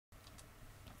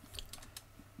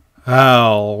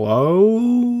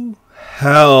Hello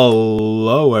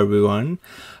everyone.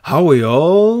 How are you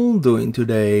all doing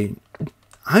today?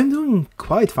 I'm doing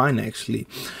quite fine actually.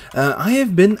 I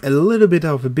have been a little bit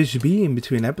of a busy bee in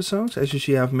between episodes. As you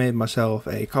see, I've made myself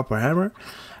a copper hammer.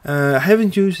 I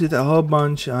haven't used it a whole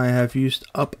bunch. I have used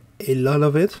up a lot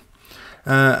of it.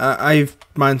 I've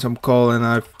mined some coal and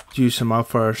I've used some up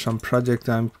for some project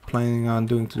I'm planning on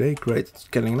doing today. Great, it's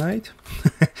getting night.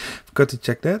 Forgot to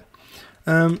check that.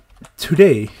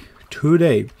 Today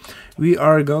we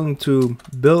are going to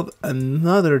build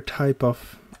another type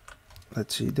of,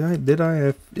 let's see, did I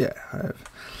have, yeah, I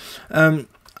have.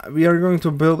 We are going to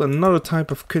build another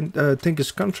type of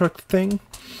Tinker's Construct thing.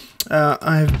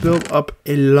 I have built up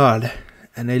a lot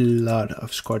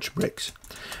of Scotch bricks.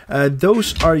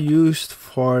 Those are used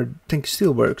for Tinker's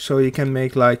Steelwork, so you can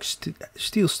make like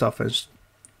steel stuff and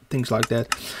things like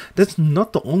that. That's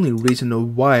not the only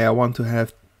reason why I want to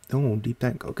have. Oh, deep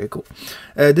tank. Okay, cool.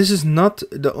 This is not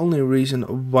the only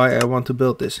reason why I want to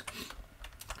build this.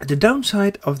 The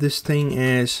downside of this thing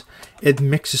is it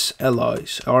mixes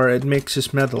alloys, or it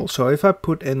mixes metal. So if I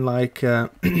put in like,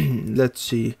 let's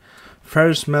see,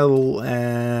 ferrous metal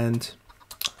and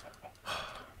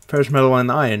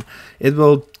iron, it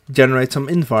will generate some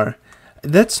invar.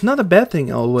 That's not a bad thing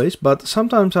always, but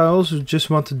sometimes I also just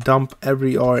want to dump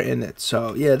every ore in it.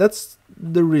 So yeah, that's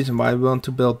the reason why I want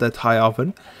to build that high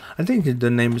oven. I think the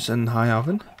name is an high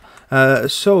oven.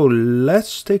 So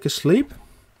let's take a sleep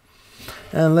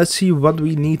and let's see what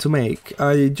we need to make.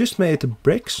 I just made the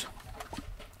bricks,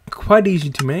 quite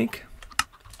easy to make.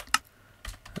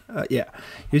 Yeah,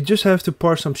 you just have to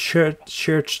pour some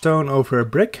shared stone over a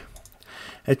brick.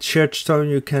 A shared stone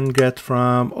you can get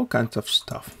from all kinds of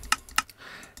stuff.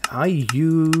 I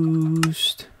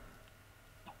used,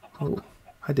 oh,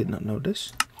 I did not know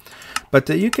this. But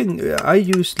you can, I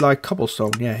used like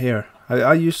cobblestone, yeah, here.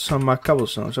 I used some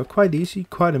cobblestone, so quite easy,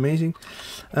 quite amazing.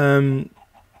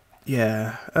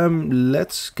 Yeah,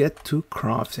 let's get to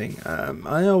crafting.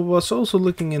 I was also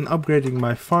looking in upgrading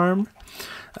my farm,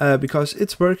 because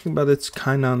it's working, but it's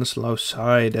kind of on the slow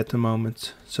side at the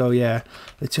moment. So yeah,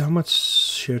 let's see how much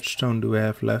shared stone do we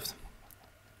have left.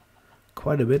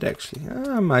 Quite a bit actually.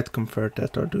 I might convert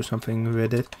that or do something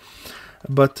with it.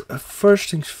 But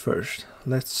first things first,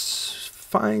 let's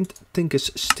find Tinker's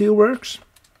Steelworks.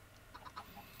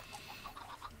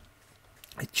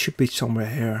 It should be somewhere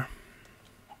here.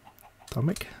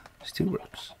 Atomic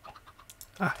Steelworks.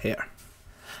 Ah, here.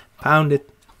 Found it.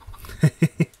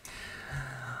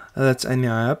 Let's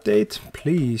NEI update,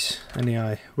 please.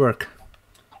 NEI work.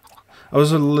 I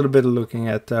was a little bit looking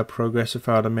at progressive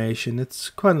automation.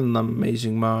 It's quite an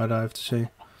amazing mod, I have to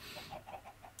say.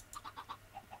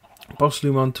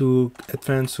 Possibly want to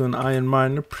advance to an iron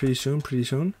miner pretty soon.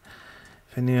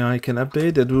 If NEI can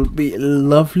update, that would be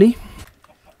lovely.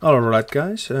 Alright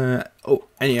guys, oh,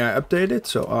 NEI updated,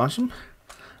 so awesome.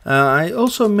 I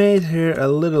also made here a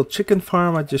little chicken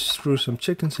farm. I just threw some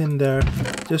chickens in there,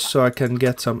 just so I can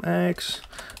get some eggs.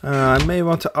 I may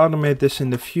want to automate this in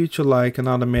the future, like an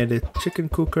automated chicken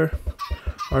cooker,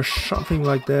 or something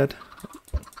like that.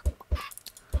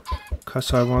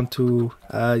 Because I want to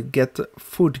get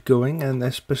food going, and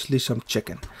especially some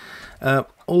chicken.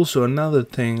 Also another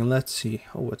thing, let's see.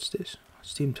 Oh, what's this?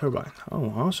 Steam turbine.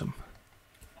 Oh, awesome.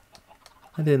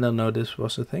 I did not know this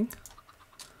was a thing.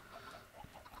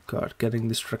 God, getting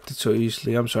distracted so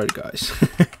easily. I'm sorry, guys.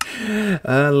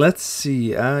 Let's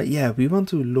see. Yeah, we want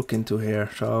to look into here.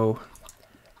 So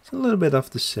it's a little bit of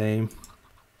the same.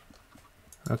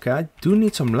 Okay, I do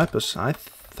need some lapis. I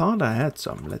thought I had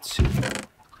some. Let's see.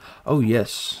 Oh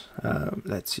yes,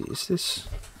 let's see, is this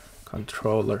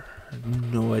controller?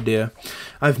 No idea.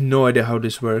 I have no idea how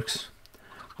this works.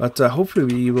 But hopefully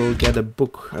we will get a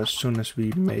book as soon as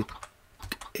we make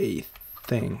a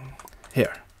thing.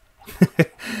 Here. I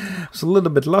was a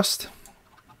little bit lost.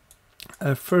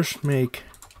 First make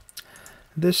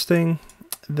this thing,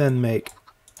 then make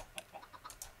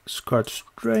Scotch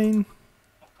drain.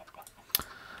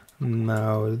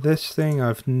 Now this thing, I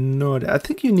have no idea. I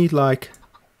think you need like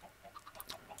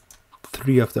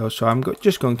 3 of those, so I'm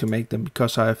just going to make them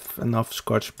because I have enough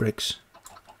Scotch bricks.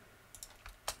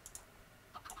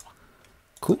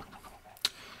 Cool.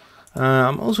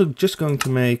 I'm also just going to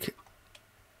make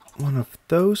one of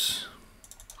those.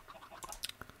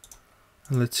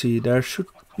 And let's see, there should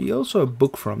be also a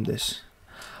book from this.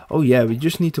 Oh yeah, we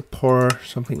just need to pour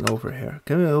something over here.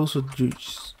 Can we also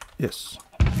use, yes,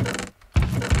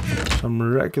 some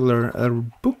regular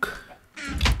book?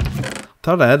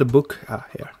 Thought I had a book. Ah,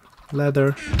 here.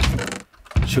 Leather,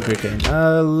 sugarcane.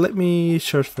 Let me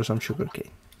search for some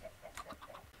sugarcane.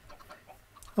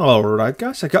 Alright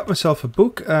guys, I got myself a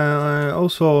book. I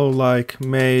also like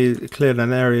cleared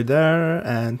an area there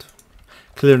and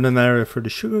cleared an area for the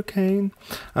sugarcane.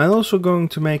 I'm also going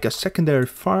to make a secondary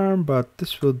farm, but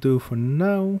this will do for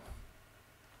now.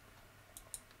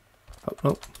 Oh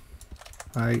no,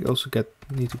 I also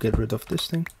need to get rid of this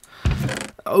thing.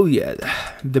 Oh yeah,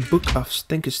 the Book of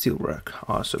Stinky Steelwork,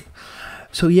 awesome.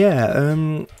 So yeah,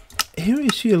 here you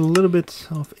see a little bit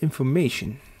of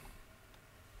information.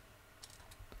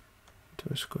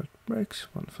 2 square bricks,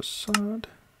 1 facade.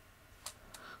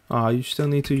 Ah, you still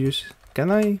need to use...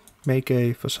 Can I make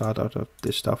a facade out of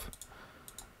this stuff?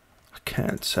 I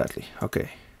can't, sadly.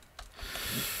 Okay.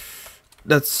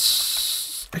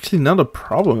 That's actually not a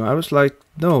problem. I was like,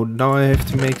 no, now I have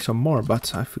to make some more,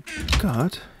 but I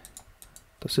forgot.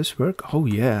 Does this work? Oh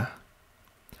yeah.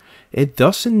 It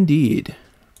does indeed.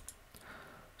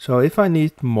 So if I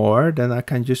need more, then I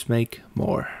can just make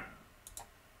more.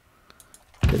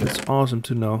 Okay, that's awesome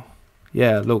to know.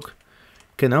 Yeah, look.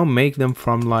 Can now make them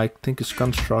from like, I think it's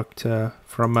construct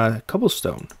from a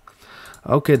cobblestone.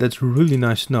 Okay, that's really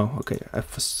nice to know. Okay, a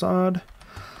facade.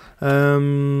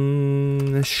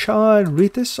 Shall I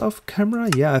read this off camera?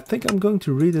 Yeah, I think I'm going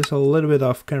to read this a little bit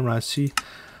off camera and see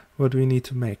what we need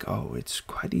to make. Oh, it's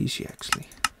quite easy actually.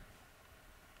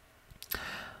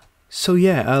 So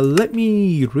yeah, let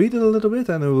me read it a little bit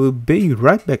and I will be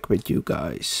right back with you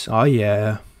guys. Oh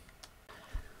yeah.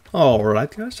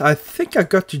 Alright guys, I think I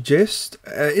got the gist.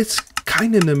 It's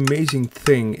kind of an amazing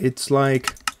thing. It's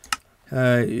like,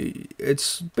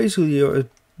 it's basically a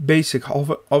basic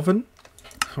oven.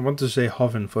 I want to say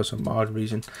oven for some odd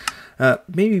reason.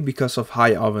 Maybe because of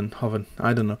high oven,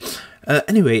 I don't know.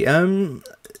 Anyway,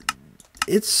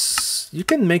 you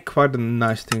can make quite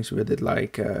nice things with it,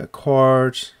 like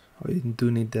quartz. Oh, you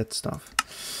do need that stuff.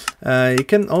 You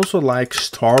can also like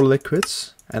store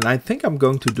liquids. And I think I'm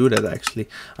going to do that actually.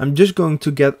 I'm just going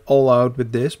to get all out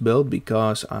with this build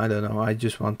because I don't know, I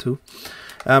just want to.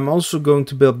 I'm also going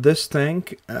to build this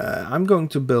tank. I'm going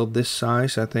to build this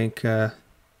size, I think a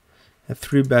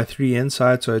 3x3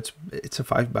 inside, so it's a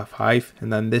 5x5,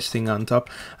 and then this thing on top.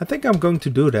 I think I'm going to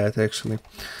do that actually.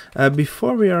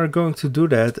 Before we are going to do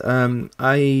that,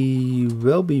 I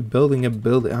will be building a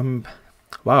building.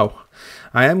 Wow,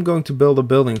 I am going to build a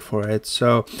building for it,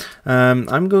 so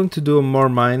I'm going to do more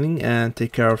mining and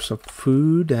take care of some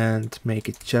food and make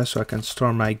a chest so I can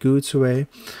store my goods away.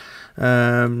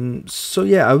 So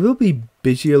yeah, I will be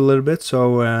busy a little bit,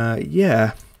 so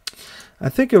yeah, I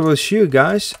think I will see you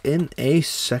guys in a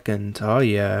second. Oh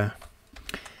yeah.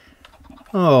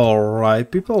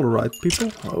 Alright people, oh,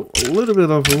 a little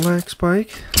bit of a lag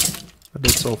spike, but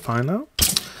it's all fine now.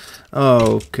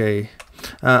 Okay.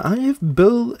 I have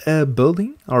built a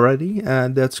building already,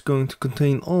 and that's going to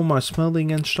contain all my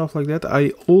smelting and stuff like that.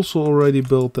 I also already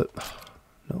built it.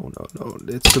 No,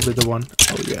 it's the bigger one.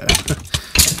 Oh yeah.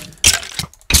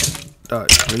 Die,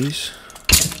 please.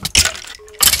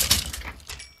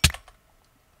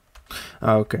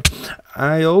 Okay.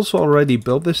 I also already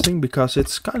built this thing because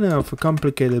it's kind of a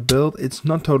complicated build. It's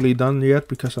not totally done yet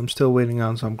because I'm still waiting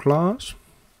on some glass.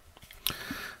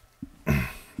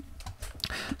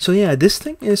 So yeah, this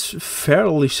thing is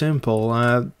fairly simple.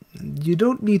 You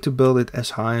don't need to build it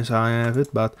as high as I have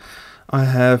it, but I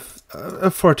have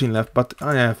 14 left. But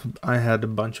I had a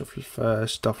bunch of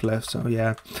stuff left. So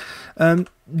yeah,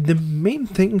 the main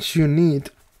things you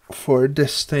need for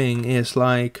this thing is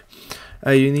like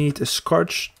you need a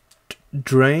scorched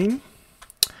drain,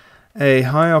 a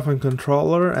high oven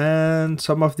controller, and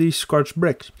some of these scorched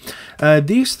bricks.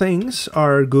 These things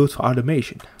are good for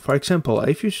automation. For example,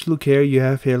 if you look here, you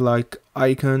have here like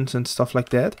icons and stuff like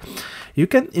that. You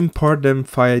can import them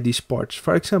via these ports.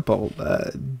 For example,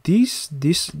 this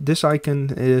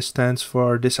icon stands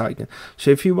for this icon. So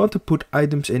if you want to put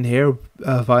items in here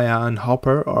via an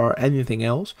hopper or anything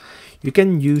else, you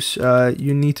can use.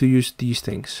 You need to use these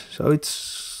things. So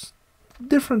it's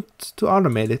different to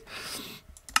automate it.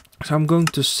 So I'm going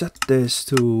to set this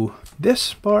to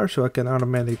this bar so I can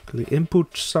automatically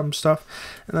input some stuff,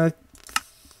 and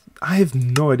I have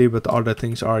no idea what the other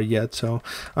things are yet, so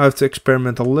I have to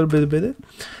experiment a little bit with it.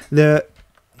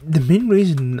 The main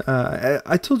reason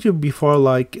I told you before,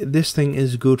 like this thing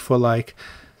is good for like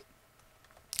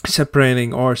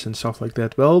separating ores and stuff like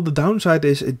that. Well, the downside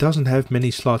is it doesn't have many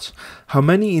slots. How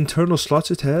many internal slots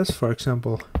it has, for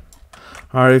example,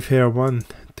 are if here 1,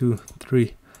 2,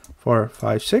 3, 4,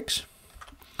 5, 6.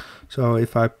 So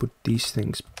if I put these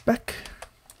things back,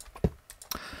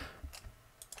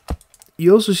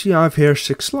 you also see I have here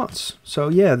 6 slots. So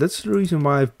yeah, that's the reason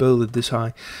why I've built it this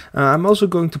high. I'm also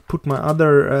going to put my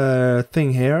other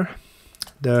thing here,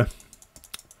 the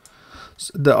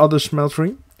the other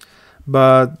smeltery,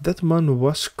 but that one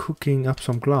was cooking up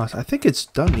some glass. I think it's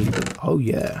done even. Oh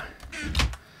yeah.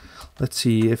 Let's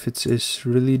see if it is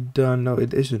really done. No,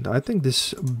 it isn't. I think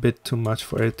this is a bit too much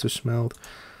for it to smelt.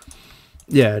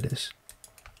 Yeah, it is.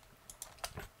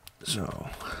 So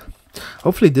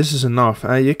hopefully this is enough.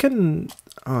 You can.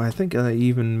 Oh, I think I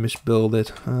even misbuilt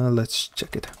it. Let's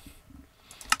check it.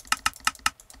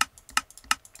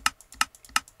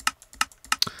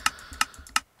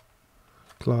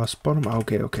 Glass bottom.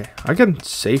 Okay. I can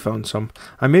save on some.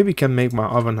 I maybe can make my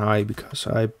oven high because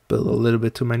I built a little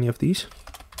bit too many of these.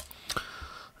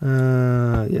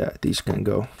 Yeah, these can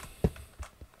go.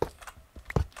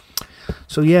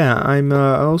 So yeah, I'm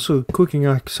also cooking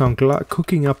up some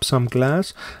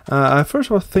glass. I first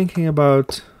was thinking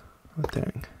about. Oh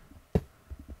dang!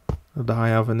 The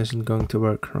high oven isn't going to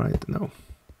work, right? No.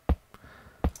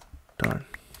 Darn.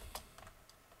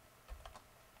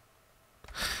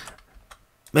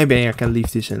 Maybe I can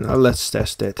leave this in. Let's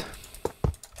test it.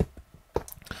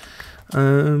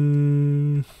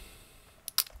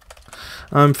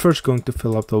 I'm first going to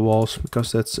fill up the walls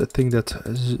because that's a thing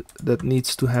that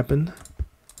needs to happen,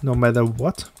 no matter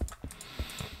what.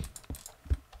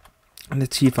 And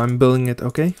let's see if I'm building it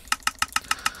okay.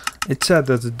 It said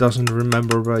that it doesn't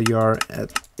remember where you are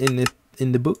at in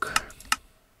the book.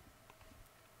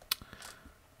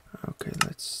 Okay,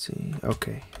 let's see.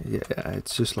 Okay, yeah,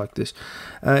 it's just like this.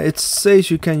 It says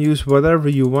you can use whatever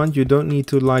you want. You don't need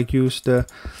to like use the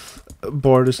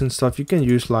borders and stuff. You can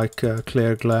use like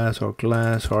clear glass,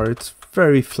 or it's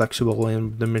very flexible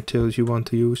in the materials you want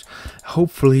to use.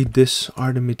 Hopefully these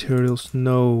are the materials.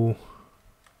 No,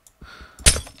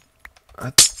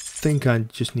 I think I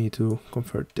just need to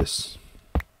convert this,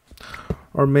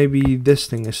 or maybe this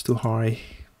thing is too high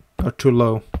or too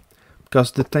low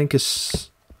because the tank is.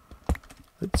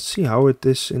 Let's see how it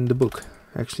is in the book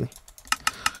actually.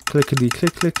 Clickety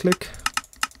click.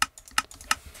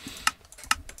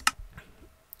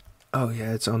 Oh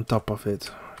yeah, it's on top of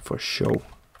it for show.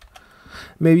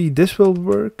 Maybe this will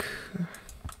work.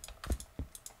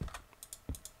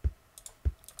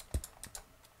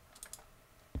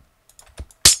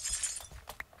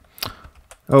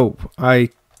 Oh,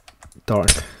 darn.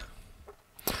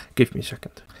 Give me a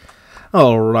second.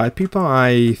 Alright people,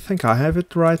 I think I have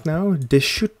it right now. This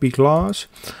should be glass.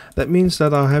 That means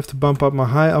that I have to bump up my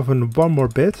high oven one more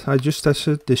bit. I just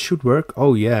tested, this should work.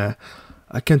 Oh yeah.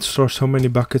 I can store so many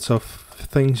buckets of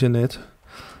things in it.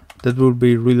 That would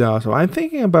be really awesome. I'm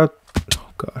thinking about...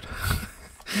 Oh god.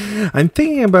 I'm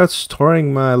thinking about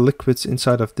storing my liquids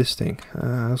inside of this thing.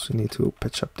 I also need to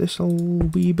patch up this a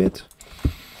wee bit.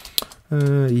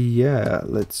 Yeah,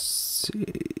 let's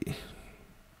see.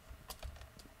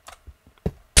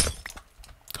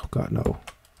 Oh god, no.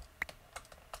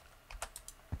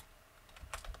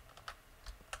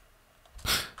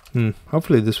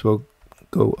 Hopefully this will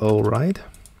go alright.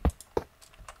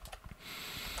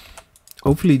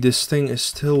 Hopefully this thing is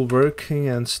still working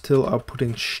and still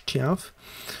outputting stuff.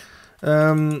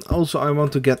 Also I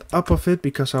want to get up of it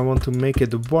because I want to make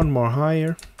it one more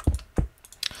higher.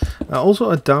 Also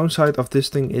a downside of this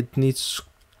thing, it needs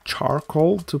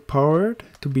charcoal to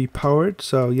be powered.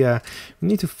 So yeah, we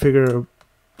need to figure...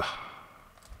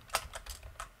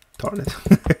 Darn it.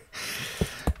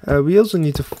 We also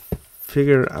need to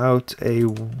figure out a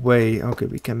way. Okay,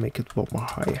 we can make it one more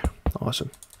higher.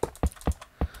 Awesome.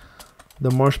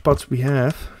 The more spots we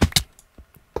have.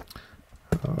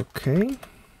 Okay.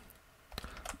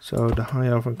 So the high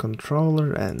oven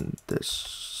controller and this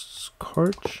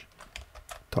scorch.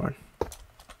 Darn.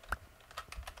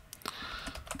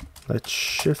 Let's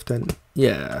shift and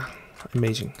yeah,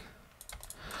 amazing.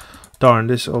 Darn,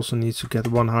 this also needs to get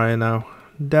one higher now.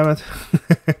 Damn it.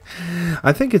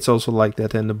 I think it's also like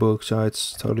that in the book, so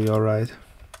it's totally alright.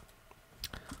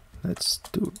 Let's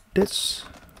do this.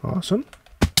 Awesome.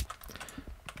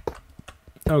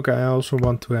 Okay, I also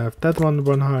want to have that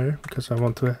one higher because I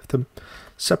want to have them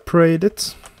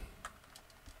separated.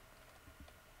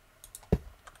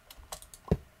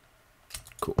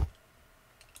 Cool.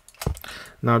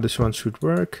 Now this one should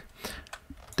work.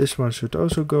 This one should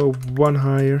also go one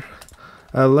higher.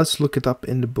 Let's look it up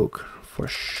in the book for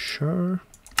sure.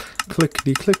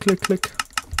 Clickety click.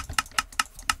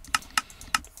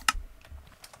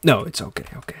 No, it's okay.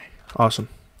 Okay, awesome.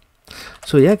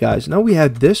 So yeah, guys, now we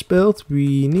have this built.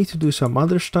 We need to do some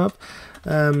other stuff.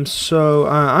 So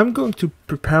I'm going to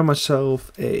prepare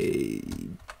myself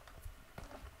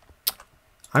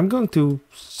I'm going to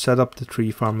set up the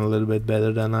tree farm a little bit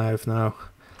better than I have now,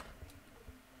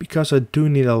 because I do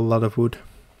need a lot of wood.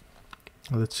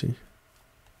 Let's see.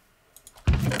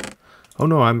 Oh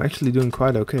no, I'm actually doing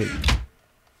quite okay.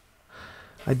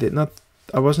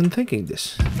 I wasn't thinking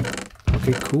this.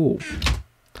 Okay, cool.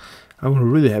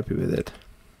 I'm really happy with it.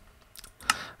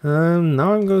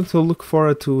 Now I'm going to look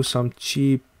forward to some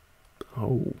cheap...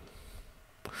 Oh.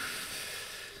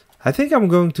 I think I'm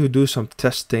going to do some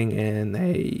testing in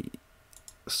a...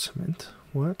 Cement?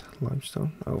 What?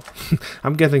 Limestone? Oh.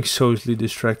 I'm getting socially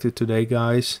distracted today,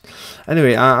 guys.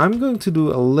 Anyway, I'm going to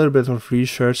do a little bit of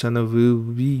research and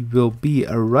we will be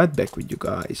right back with you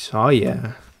guys. Oh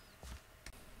yeah.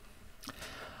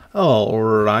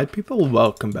 Alright people,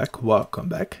 welcome back.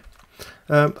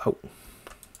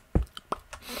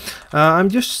 I'm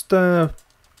just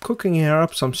cooking here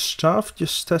up some stuff,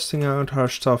 just testing out how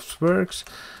stuff works.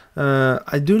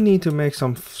 I do need to make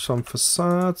some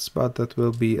facades, but that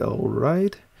will be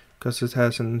alright, because it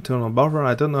has an internal buffer.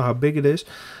 I don't know how big it is,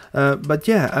 but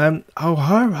yeah, how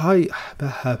high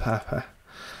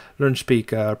learn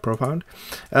speak profound.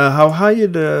 How high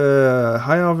the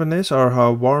high oven is, or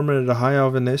how warmer the high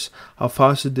oven is, how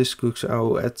fast this cooks.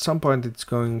 Oh, at some point it's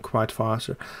going quite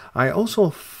faster. I also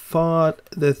thought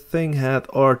the thing had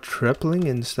or tripling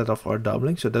instead of or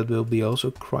doubling, so that will be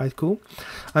also quite cool.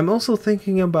 I'm also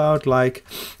thinking about like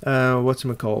what's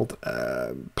it called,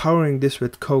 powering this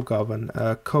with coke oven,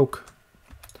 coke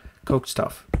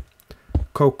stuff.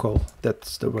 Cocoa,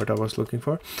 that's the word I was looking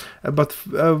for. But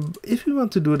if we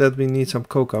want to do that, we need some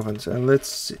coke ovens. And let's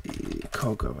see,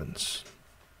 coke ovens.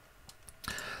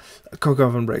 Coke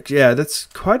oven bricks. Yeah, that's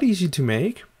quite easy to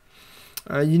make.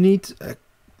 You need...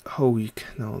 oh, you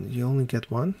only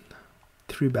get one.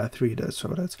 3x3, so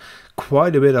that's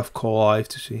quite a bit of coal, I have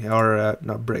to see. Or,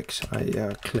 not bricks,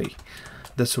 clay.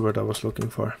 That's the word I was looking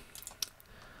for.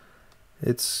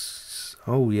 It's...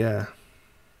 oh, yeah.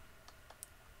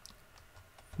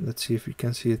 Let's see if we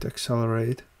can see it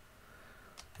accelerate.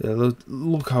 Yeah,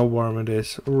 look how warm it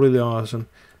is. Really awesome.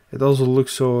 It also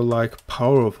looks so like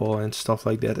powerful and stuff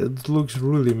like that. It looks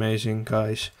really amazing,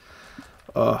 guys.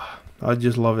 I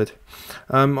just love it.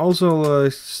 I'm also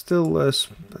still... is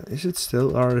it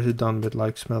still, or is it done with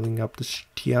like smelting up the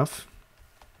stuff?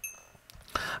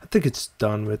 I think it's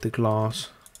done with the glass.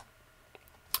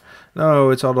 No,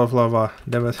 it's out of lava.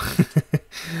 Damn it.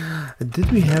 Did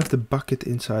we have the bucket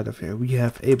inside of here? We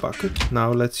have a bucket.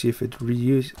 Now let's see if it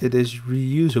is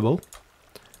reusable.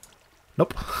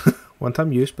 Nope. One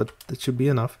time use, but that should be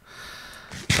enough.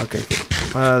 Okay,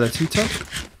 cool. Let's heat up.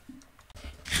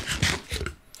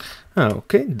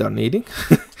 Okay, done eating.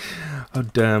 Oh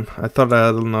damn, I thought I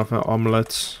had enough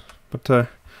omelets, but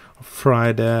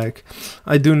fried egg.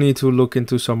 I do need to look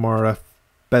into some more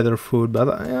better food, but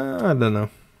I don't know.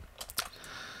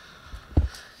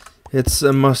 It's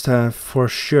a must-have for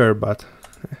sure, but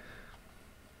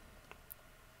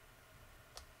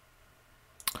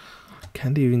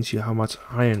can't even see how much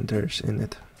iron there's in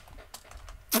it.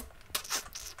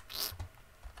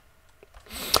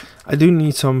 I do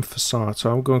need some facade, so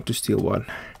I'm going to steal one.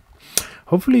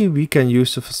 Hopefully we can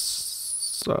use the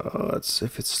facades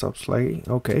if it stops lagging.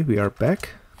 Okay, we are back.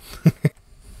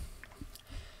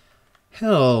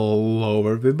 Hello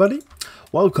everybody.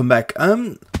 Welcome back.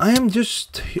 I am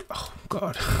just... oh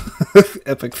god.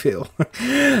 Epic fail.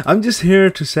 I'm just here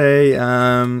to say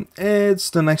it's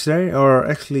the next day, or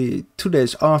actually 2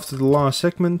 days after the last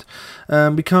segment,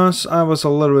 because I was a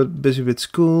little bit busy with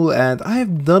school and I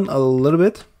have done a little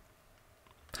bit.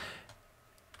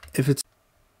 If it's...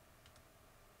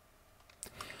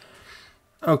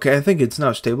 okay, I think it's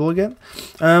now stable again.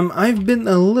 I've been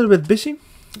a little bit busy.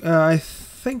 I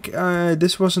think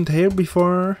this wasn't here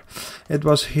before. It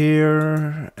was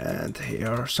here and here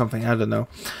or something, I don't know.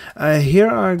 Here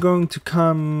are going to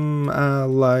come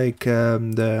like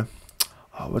the...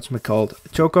 oh, what's it called?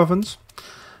 Choke ovens.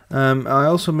 I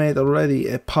also made already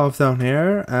a path down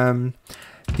here.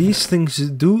 These things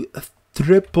do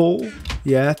triple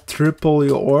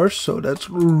your ores, so that's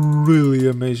really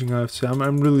amazing, I have to say.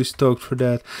 I'm really stoked for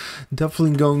that.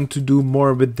 Definitely going to do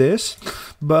more with this,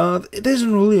 but it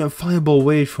isn't really a viable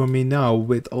way for me now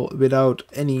without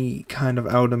any kind of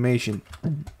automation.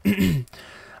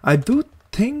 I do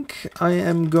think I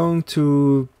am going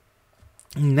to,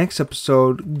 next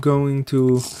episode, going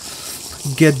to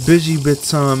get busy with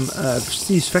some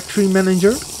Steve's Factory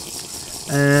Manager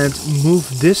and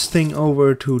move this thing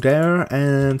over to there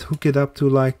and hook it up to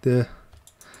like the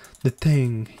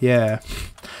thing, yeah,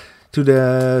 to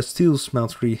the steel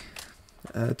smeltery.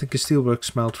 I think a steelwork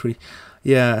smeltery,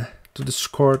 yeah, to the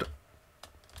scored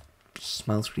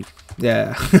smeltery,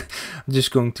 yeah. I'm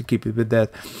just going to keep it with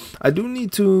that. I do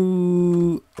need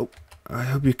to, oh, I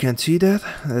hope you can see that.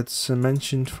 That's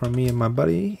mentioned for me and my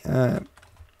buddy.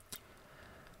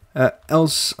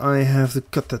 Else I have to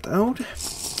cut that out.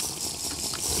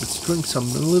 Let's drink some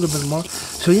a little bit more.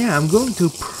 So yeah, I'm going to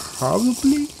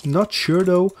probably, not sure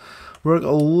though, work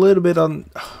a little bit on,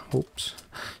 oops,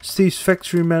 Steve's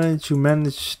factory manager to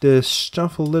manage the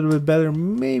stuff a little bit better.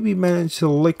 Maybe manage the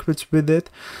liquids with it.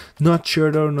 Not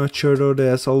sure though, not sure though.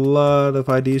 There's a lot of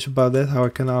ideas about that, how I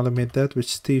can automate that with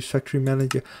Steve's factory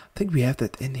manager. I think we have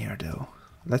that in here though.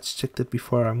 Let's check that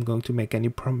before I'm going to make any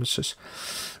promises.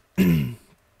 Yeah,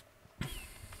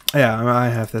 I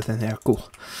have that in here. Cool.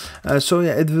 So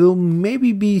yeah, it will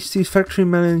maybe be Steve's factory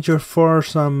manager for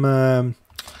some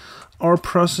ore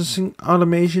processing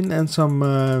automation and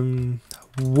some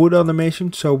wood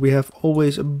automation. So we have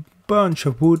always a bunch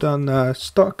of wood on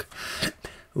stock.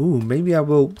 Ooh, maybe I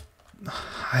will.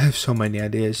 I have so many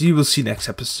ideas. You will see next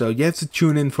episode. You have to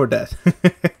tune in for that.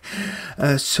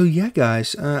 So yeah,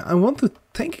 guys, I want to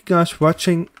thank you guys for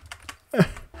watching.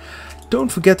 Don't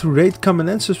forget to rate, comment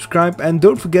and subscribe, and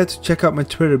don't forget to check out my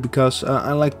Twitter because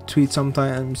I like to tweet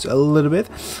sometimes a little bit.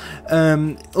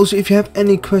 Also, if you have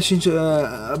any questions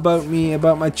about me,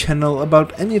 about my channel,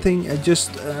 about anything,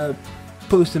 just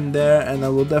post them there and I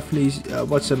will definitely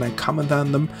watch them and comment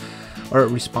on them or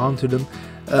respond to them.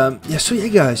 Yeah, so yeah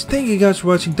guys, thank you guys for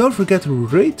watching. Don't forget to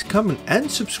rate, comment and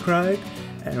subscribe,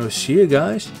 and I'll see you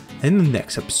guys in the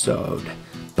next episode.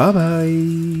 Bye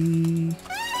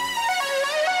bye.